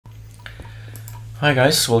Hi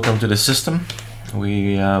guys, welcome to the system.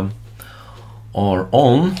 We are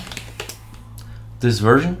on this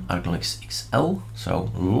version, ArcoLinux XL,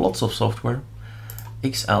 so lots of software.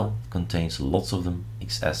 XL contains lots of them,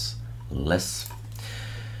 XS less.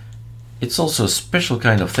 It's also a special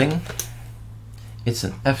kind of thing. It's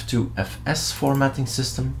an F2FS formatting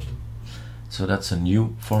system. So that's a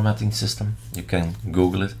new formatting system. You can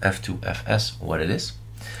Google it, F2FS, what it is.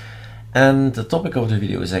 And the topic of the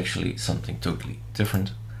video is actually something totally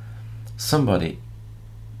different. Somebody,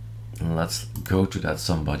 let's go to that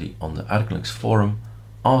somebody on the ArcoLinux forum,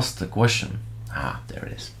 asked the question. There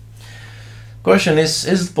it is. Question is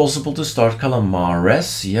it possible to start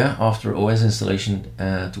Calamares, after OS installation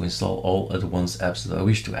to install all at once apps that I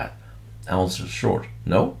wish to add? Answer short,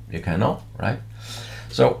 no, you cannot, right?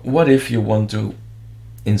 So what if you want to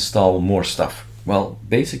install more stuff? Well,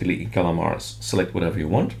 basically in Calamares, select whatever you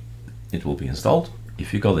want. It will be installed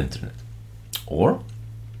if you got internet.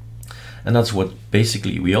 And that's what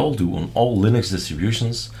basically we all do on all Linux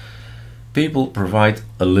distributions. People provide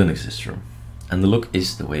a Linux distro. And the look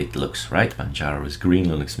is the way it looks, right? Manjaro is green,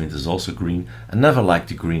 Linux Mint is also green. I never liked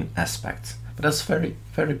the green aspect, but that's very,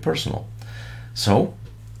 very personal. So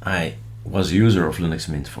I was a user of Linux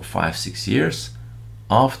Mint for 5-6 years.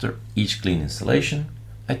 After each clean installation,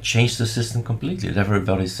 I changed the system completely.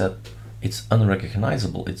 Everybody said, it's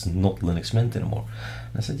unrecognizable, it's not Linux Mint anymore.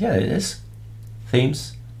 And I said, yeah, it is.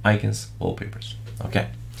 Themes, icons, wallpapers. Okay.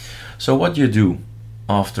 So what you do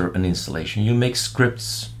after an installation, you make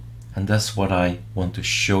scripts. And that's what I want to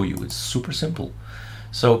show you. It's super simple.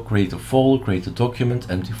 So create a folder, create a document,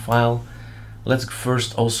 empty file. Let's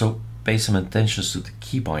first also pay some attention to the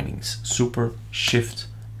key bindings. Super, Shift,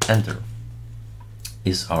 Enter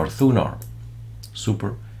is our Thunar.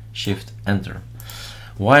 Super, Shift, Enter.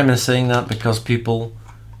 Why am I saying that? Because people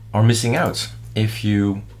are missing out. If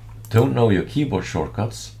you don't know your keyboard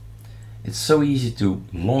shortcuts, it's so easy to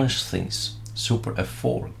launch things. Super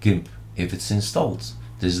F4, GIMP, if it's installed.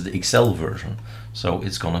 This is the XL version, so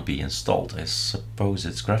it's gonna be installed. I suppose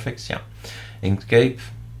it's graphics, yeah. Inkscape,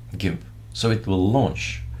 GIMP, so it will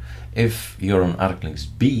launch. If you're on ArcoLinux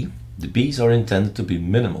B, the B's are intended to be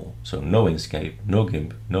minimal, so no Inkscape, no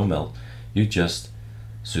GIMP, no melt. You just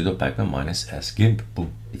sudo pacman -s GIMP,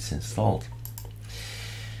 boom, it's installed.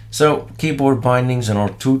 So keyboard bindings on our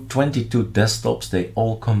 22 desktops, they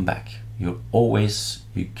all come back. You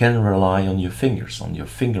can rely on your fingers, on your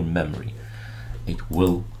finger memory. It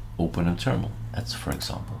will open a terminal. That's for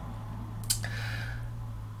example.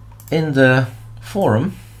 In the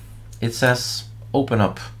forum, it says open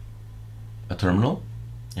up a terminal,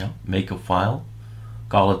 make a file,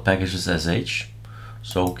 call it packages.sh.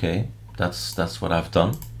 So okay, that's what I've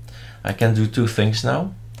done. I can do two things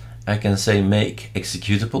now. I can say make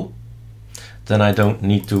executable. Then I don't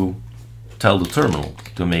need to tell the terminal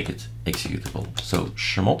to make it executable. So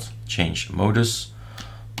chmod, change modus,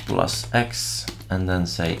 +X, and then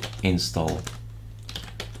say install.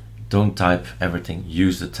 Don't type everything,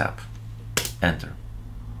 use the tab. Enter.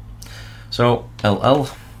 So LL,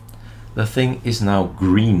 the thing is now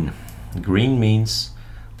green. Green means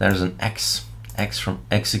there's an X. X from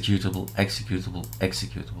executable, executable,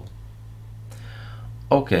 executable.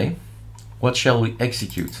 Okay, what shall we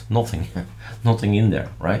execute? Nothing. Nothing in there,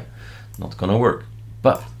 right? Not gonna work.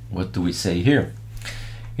 But what do we say here?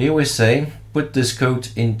 Here we say put this code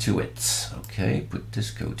into it. Okay, put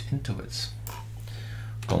this code into it.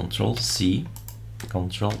 Control C,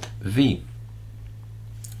 Control V.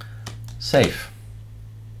 Save.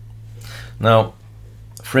 Now,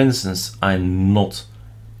 for instance, I'm not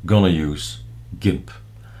gonna use GIMP.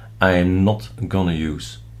 I am not gonna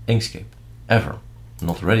use Inkscape, ever.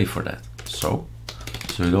 Not ready for that. So,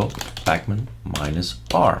 sudo pacman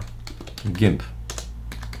 -r GIMP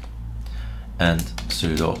and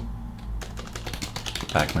sudo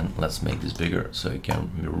pacman, let's make this bigger so you can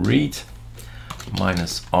read,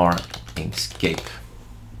 -r Inkscape.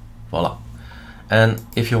 Voila. And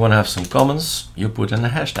if you want to have some comments, you put in a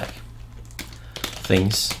hashtag.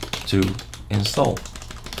 Things to install.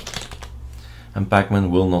 And pacman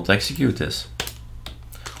will not execute this.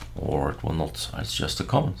 Or it will not, it's just a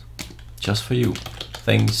comment. Just for you.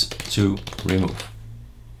 Things to remove.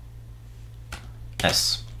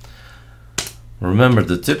 S. Remember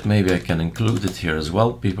the tip, maybe I can include it here as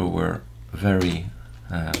well. People were very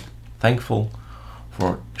thankful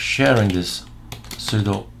for sharing this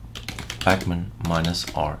sudo pacman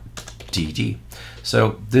 -r dd.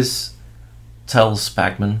 So this tells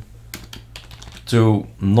pacman to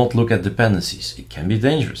not look at dependencies. It can be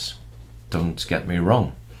dangerous, don't get me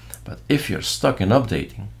wrong, but if you're stuck in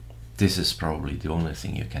updating, this is probably the only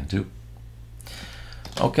thing you can do.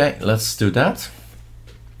 Okay, let's do that.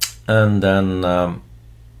 and then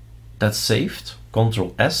that's saved.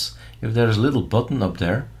 Control S. If there's a little button up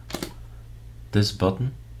there, this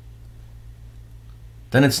button,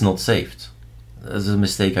 then it's not saved. That's a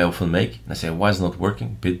mistake I often make. I say, why is it not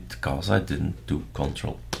working? Because I didn't do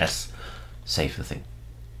Control S. Save the thing.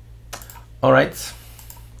 All right.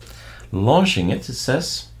 Launching it, it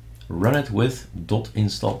says run it with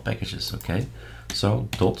 .install packages. Okay, so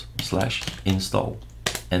 /install.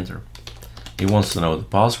 Enter. He wants to know the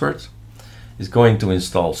password. He's going to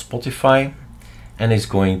install Spotify, and he's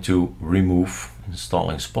going to remove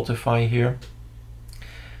installing Spotify here.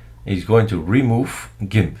 He's going to remove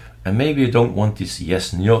GIMP, and maybe you don't want this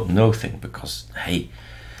yes no thing, because hey,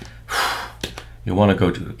 you want to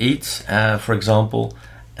go to eat, for example,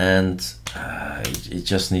 and it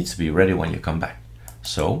just needs to be ready when you come back.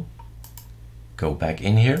 So go back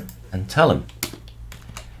in here and tell him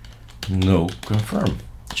no confirm.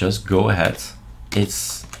 Just go ahead.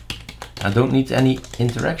 I don't need any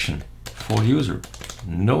interaction for the user.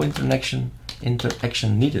 No interaction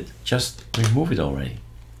needed. Just remove it already.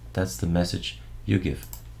 That's the message you give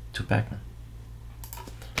to Pacman.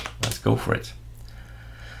 Let's go for it.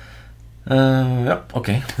 Yep,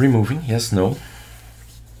 okay, removing, yes, no.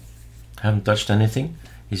 Haven't touched anything.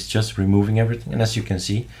 He's just removing everything. And as you can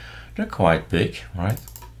see, they're quite big, right?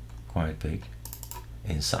 Quite big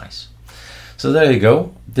in size. So there you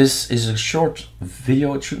go. This is a short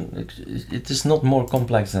video. It is not more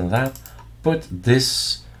complex than that. Put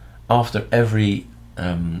this after every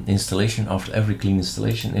installation, after every clean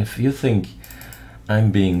installation. If you think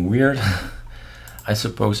I'm being weird, I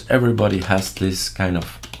suppose everybody has this kind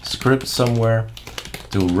of script somewhere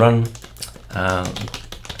to run.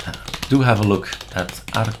 Do have a look at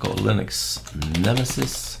ArcoLinux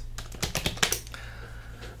Nemesis.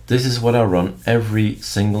 This is what I run every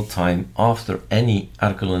single time after any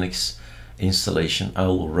ArcoLinux installation. I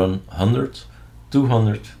will run 100,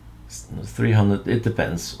 200, 300, it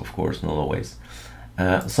depends, of course, not always.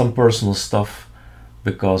 Some personal stuff,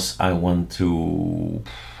 because I want to,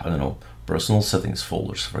 I don't know, personal settings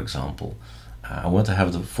folders, for example. I want to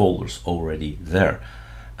have the folders already there.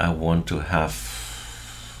 I want to have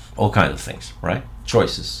all kinds of things, right?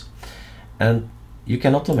 Choices. And you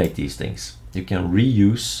can automate these things. You can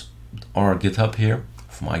reuse our GitHub here,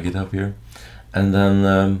 my GitHub here, and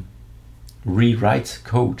then rewrite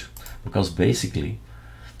code, because basically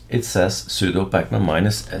it says sudo pacman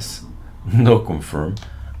 -s, no confirm.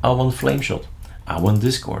 I want Flameshot, I want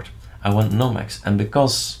Discord, I want Nomax, and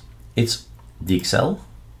because it's DXL,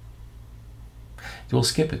 it will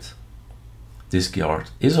skip it. Discord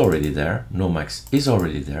is already there, Nomax is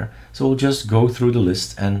already there, so we'll just go through the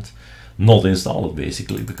list and not install it,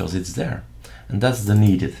 basically, because it's there. And that's the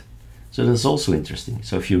needed. So that's also interesting.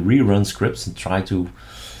 So if you rerun scripts and try to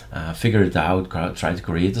figure it out, try to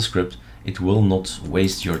create a script, it will not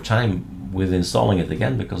waste your time with installing it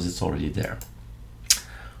again, because it's already there.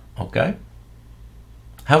 Okay,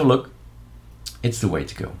 have a look. It's the way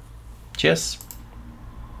to go. Cheers.